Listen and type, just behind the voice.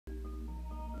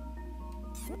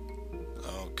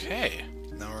Okay,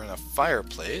 now we're in a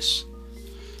fireplace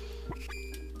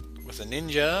with a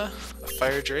ninja, a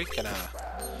fire drake, and a...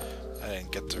 I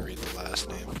didn't get to read the last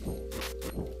name.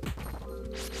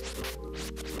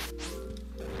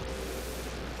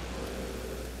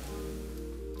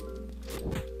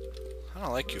 I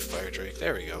don't like you, fire drake.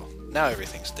 There we go. Now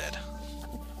everything's dead.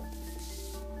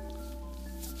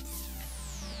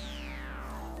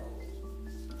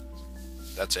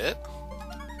 That's it?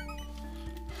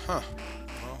 Huh.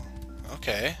 Well,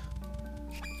 okay.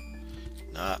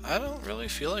 Nah, I don't really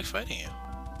feel like fighting you.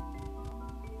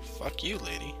 Fuck you,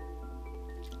 lady.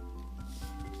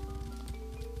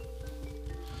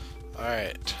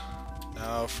 Alright.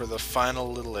 Now for the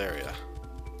final little area.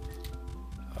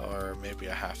 Or maybe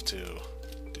I have to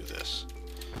do this.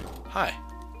 Hi.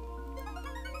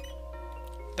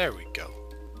 There we go.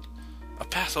 A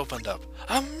path opened up.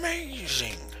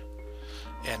 Amazing!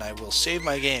 And I will save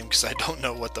my game because I don't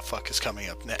know what the fuck is coming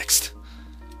up next.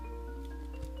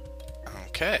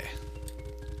 Okay.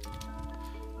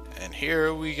 And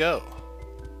here we go.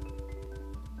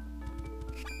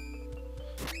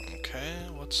 Okay,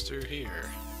 what's through here?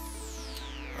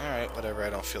 Alright, whatever, I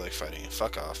don't feel like fighting.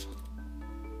 Fuck off.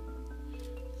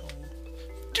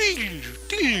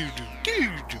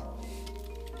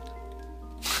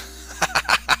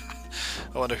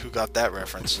 I wonder who got that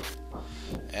reference.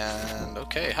 And,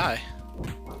 okay, hi.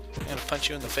 I'm gonna punch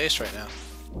you in the face right now.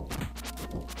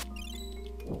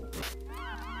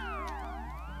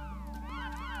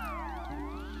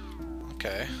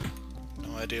 Okay.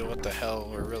 No idea what the hell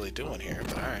we're really doing here,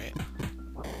 but alright.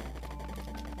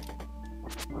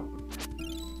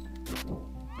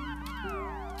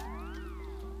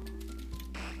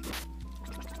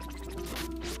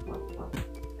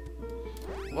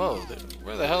 Whoa,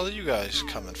 where the hell are you guys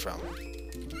coming from?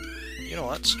 You know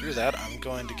what, screw that, I'm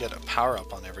going to get a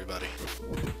power-up on everybody.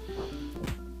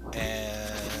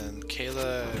 And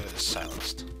Kayla is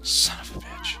silenced. Son of a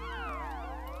bitch.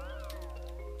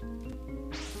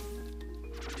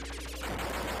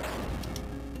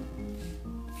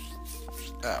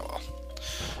 Ah, well.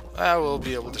 I will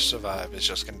be able to survive. It's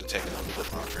just going to take a little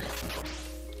bit longer.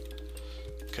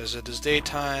 Because it is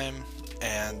daytime,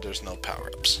 and there's no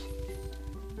power-ups.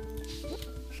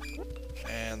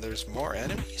 And there's more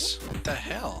enemies? What the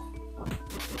hell?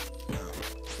 No,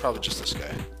 probably just this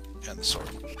guy. And the sword.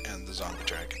 And the zombie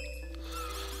dragon.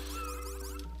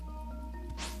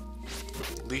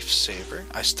 Leaf saber.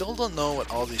 I still don't know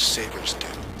what all these sabers do.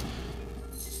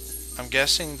 I'm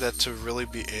guessing that to really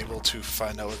be able to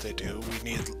find out what they do, we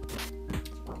need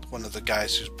one of the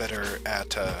guys who's better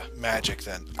at magic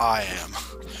than I am.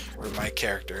 Or my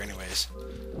character, anyways.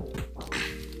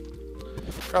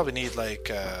 Probably need,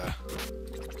 like,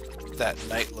 that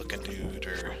knight-looking dude,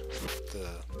 or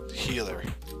the healer.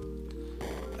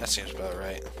 That seems about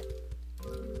right.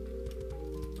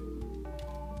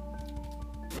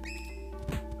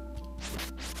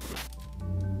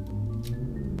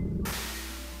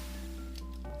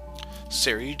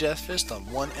 Series Death Fist on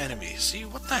one enemy. See,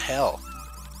 what the hell?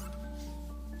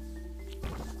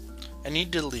 I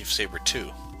need to leave Saber too.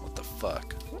 What the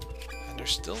fuck? And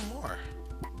there's still more.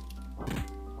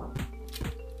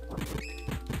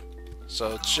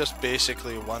 So it's just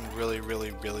basically one really,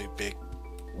 really, really big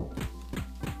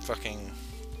fucking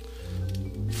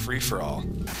free-for-all.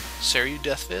 Series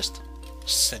Death Fist?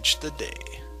 Cinch the day.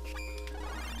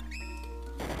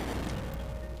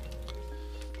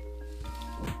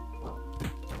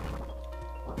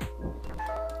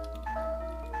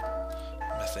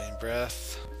 Methane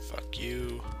breath. Fuck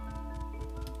you.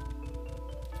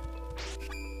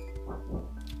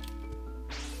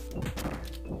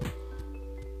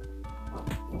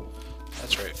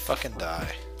 That's right, fucking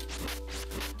die.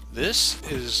 This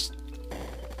is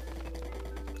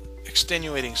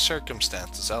extenuating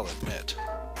circumstances, I'll admit.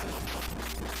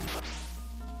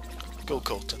 Go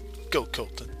Colton. Go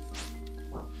Colton.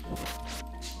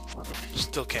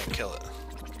 Still can't kill it.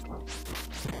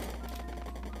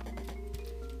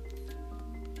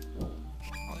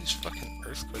 All these fucking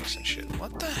earthquakes and shit.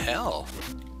 What the hell?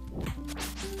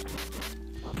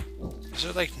 Is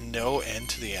there like no end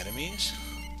to the enemies?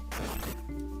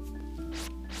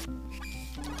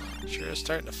 Sure is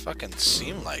starting to fucking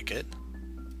seem like it.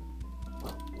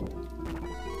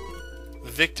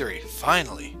 Victory,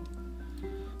 finally!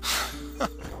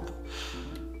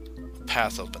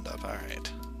 Path opened up,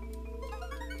 alright.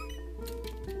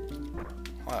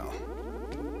 Wow.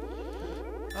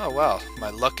 Oh wow, my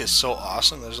luck is so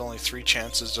awesome, there's only 3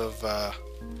 chances of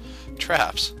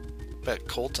traps. Bet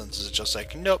Colton's is just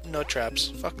like, nope, no traps,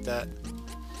 fuck that.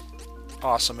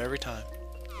 Awesome every time.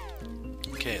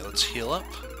 Okay, let's heal up.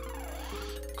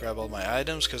 grab all my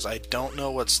items because I don't know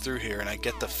what's through here and I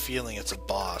get the feeling it's a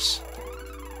boss.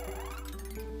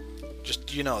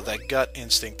 Just, you know, that gut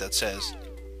instinct that says,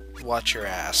 watch your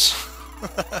ass.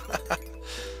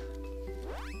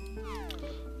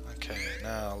 Okay,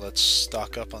 now let's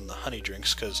stock up on the honey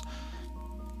drinks because...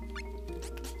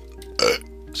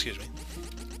 excuse me.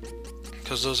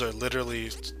 Because those are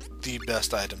literally the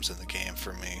best items in the game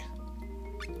for me.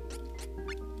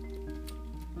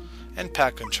 And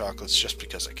pack on chocolates just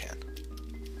because I can.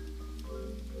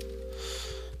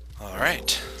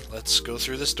 Alright, let's go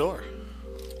through this door.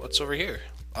 What's over here?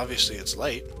 Obviously it's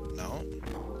light. No.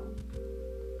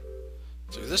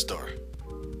 Through this door.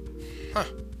 Huh.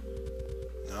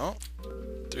 No.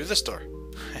 Through this door.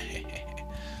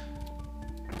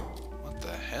 What the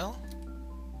hell?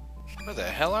 Where the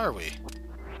hell are we?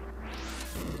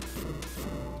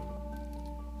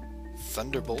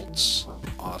 Thunderbolts.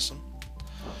 Awesome.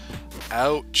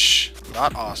 Ouch.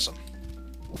 Not awesome.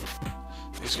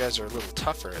 These guys are a little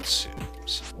tougher, it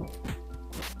seems.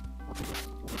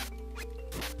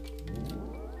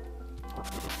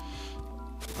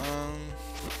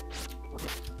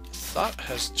 Thought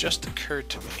has just occurred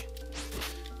to me.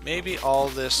 Maybe all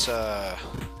this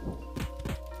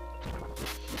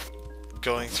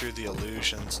going through the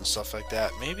illusions and stuff like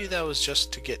that, maybe that was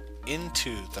just to get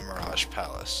into the Mirage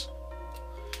Palace.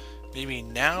 Maybe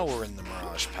now we're in the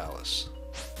Mirage Palace.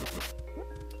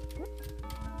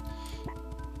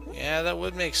 Yeah, that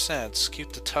would make sense.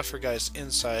 Keep the tougher guys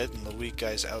inside and the weak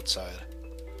guys outside.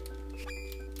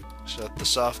 So that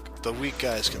the weak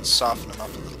guys can soften them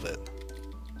up a little bit.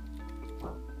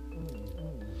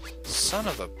 Son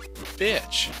of a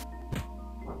bitch.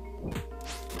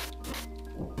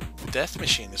 Death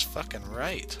Machine is fucking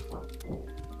right.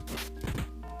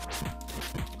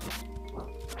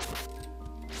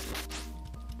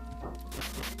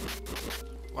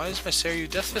 Why is my Seiryu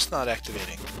Death Fist not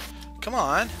activating? Come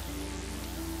on!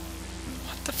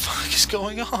 What the fuck is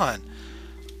going on?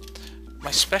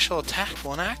 My special attack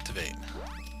won't activate.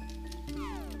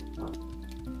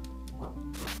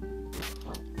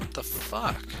 What the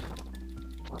fuck?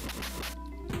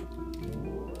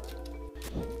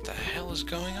 What the hell is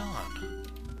going on?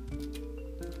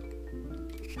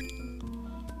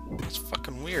 That's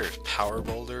fucking weird. Power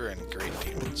Boulder and Great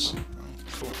Demons. Oh,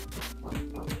 cool.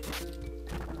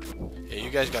 Yeah, you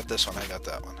guys got this one, I got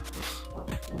that one.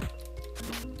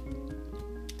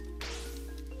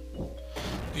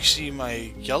 You see,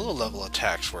 my yellow level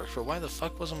attacks work, but why the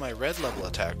fuck wasn't my red level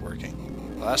attack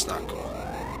working? Well, that's not cool.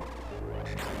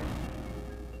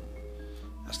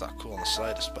 That's not cool in the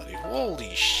slightest, buddy.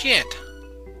 Holy shit!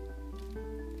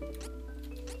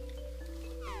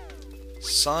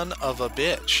 Son of a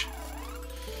bitch.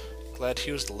 Glad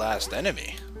he was the last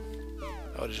enemy.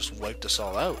 That would have just wiped us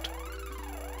all out.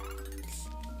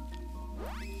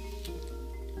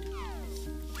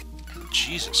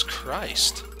 Jesus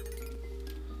Christ.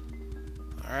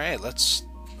 Alright, let's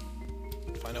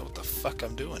find out what the fuck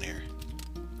I'm doing here.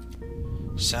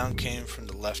 Sound came from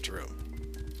the left room.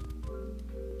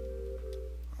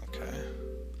 Okay.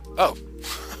 Oh!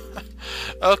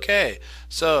 Okay,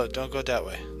 so don't go that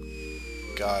way.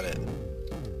 Got it.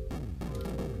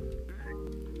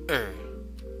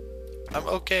 I'm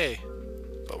okay,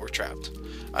 but we're trapped.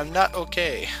 I'm not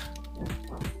okay.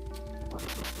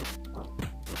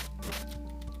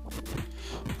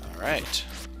 Alright.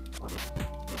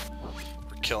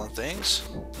 We're killing things.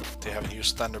 They haven't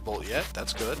used Thunderbolt yet.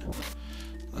 That's good.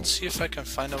 Let's see if I can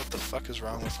find out what the fuck is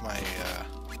wrong with my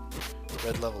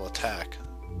red level attack.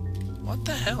 What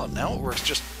the hell? Now it works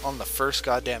just on the first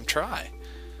goddamn try.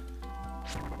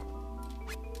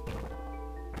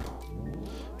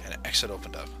 And an exit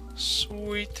opened up.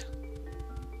 Sweet.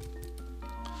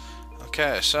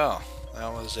 Okay, so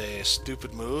that was a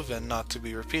stupid move and not to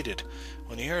be repeated.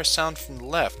 When you hear a sound from the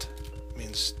left, it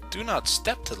means do not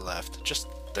step to the left. Just,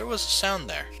 there was a sound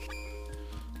there.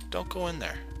 Don't go in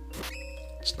there.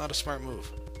 It's not a smart move.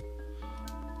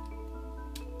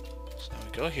 So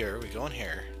we go here, we go in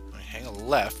here, we hang a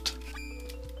left.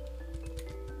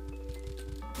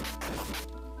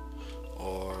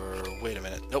 Or, wait a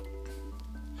minute, nope.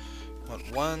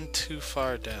 Went one too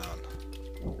far down.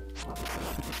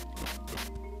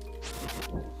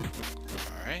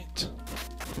 Alright.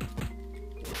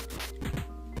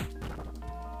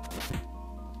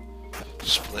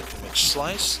 Split image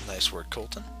slice. Nice work,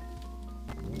 Colton.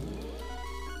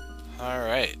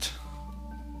 Alright.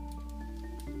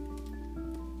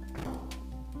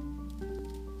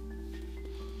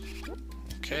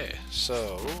 Okay,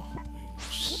 so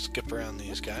skip around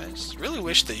these guys. Really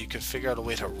wish that you could figure out a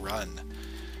way to run.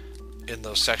 in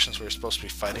those sections where you're supposed to be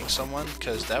fighting someone,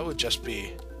 because that would just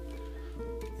be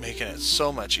making it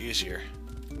so much easier.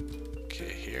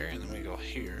 Okay, here, and then we go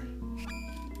here. And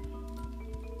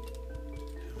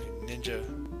we ninja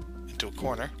into a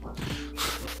corner.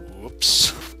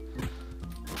 Whoops.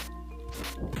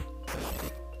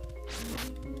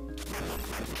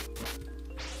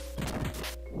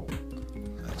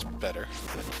 That's better.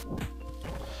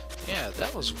 Yeah,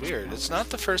 that was weird. It's not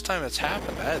the first time it's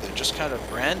happened either. Just kind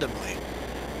of randomly,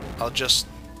 I'll just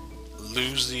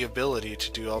lose the ability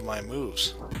to do all my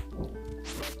moves.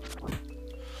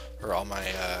 Or all my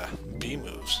B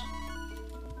moves.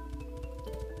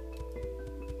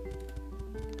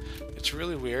 It's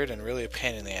really weird and really a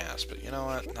pain in the ass, but you know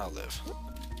what? I'll live.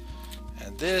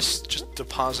 And this just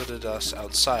deposited us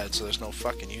outside, so there's no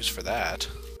fucking use for that.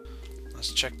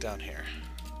 Let's check down here.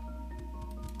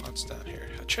 What's down here?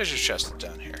 A treasure chest is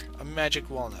down here. A magic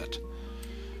walnut.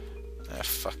 Ah,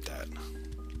 fuck that.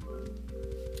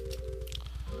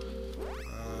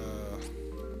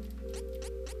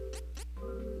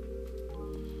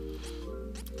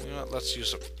 You know what? Let's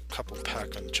use a couple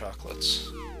pack on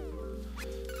chocolates.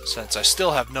 Since I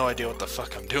still have no idea what the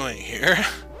fuck I'm doing here.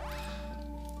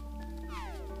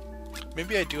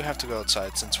 Maybe I do have to go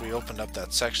outside since we opened up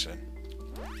that section.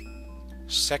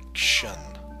 Section,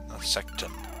 not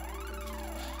secton.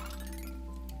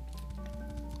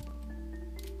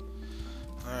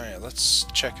 Alright, let's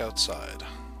check outside.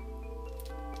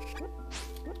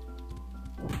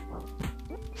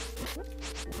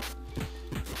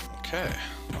 Okay,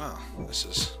 wow, this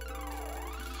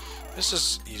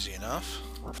is easy enough.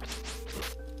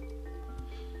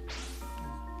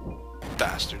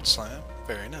 Bastard slam,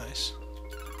 very nice.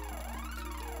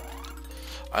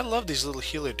 I love these little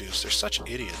healer dudes, they're such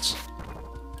idiots.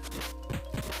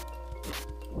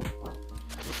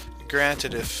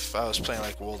 Granted, if I was playing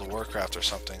like World of Warcraft or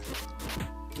something.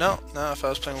 No, if I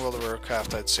was playing World of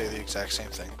Warcraft, I'd say the exact same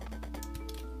thing.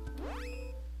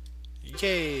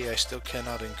 Yay, I still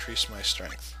cannot increase my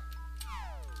strength.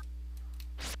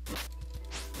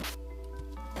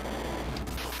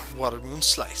 Water Moon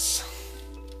Slice.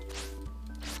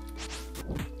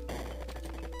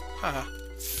 Haha,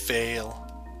 fail.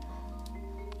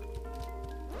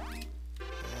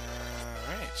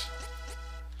 Alright.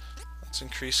 Let's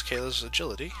increase Kayla's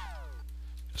agility.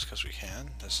 Just because we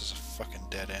can. This is a fucking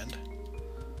dead end.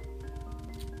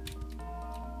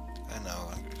 And now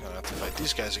I'm gonna have to fight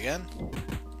these guys again.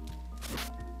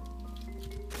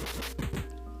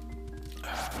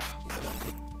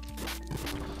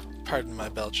 Pardon my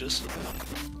belches.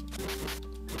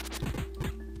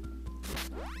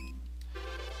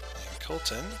 And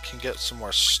Colton can get some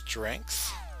more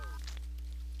strength.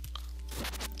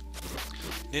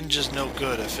 Ninja's no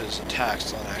good if his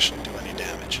attacks don't actually do any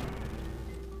damage.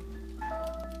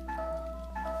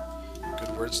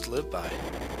 Good words to live by.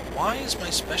 Why is my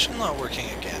special not working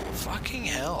again? Fucking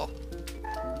hell.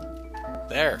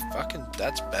 There, fucking,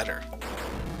 that's better.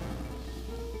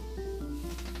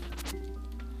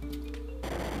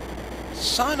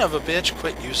 Son of a bitch,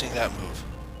 quit using that move.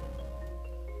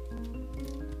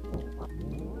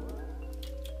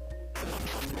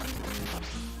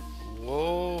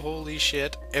 Whoa, holy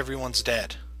shit, everyone's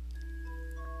dead.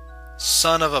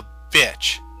 Son of a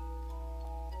bitch.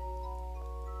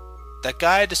 That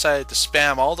guy decided to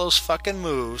spam all those fucking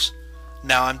moves.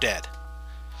 Now I'm dead.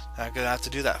 I'm gonna have to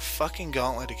do that fucking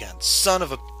gauntlet again. Son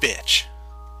of a bitch.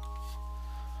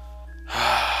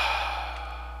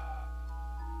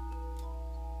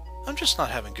 I'm just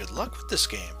not having good luck with this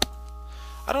game.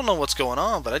 I don't know what's going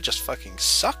on, but I just fucking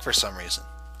suck for some reason.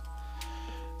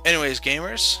 Anyways,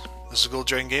 gamers, this is Gold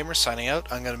Dragon Gamer signing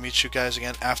out. I'm gonna meet you guys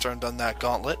again after I'm done that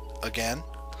gauntlet again.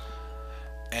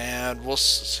 And we'll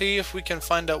see if we can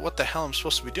find out what the hell I'm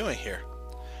supposed to be doing here.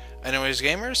 Anyways,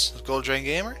 gamers, Gold Dragon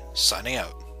Gamer, signing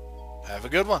out. Have a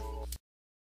good one.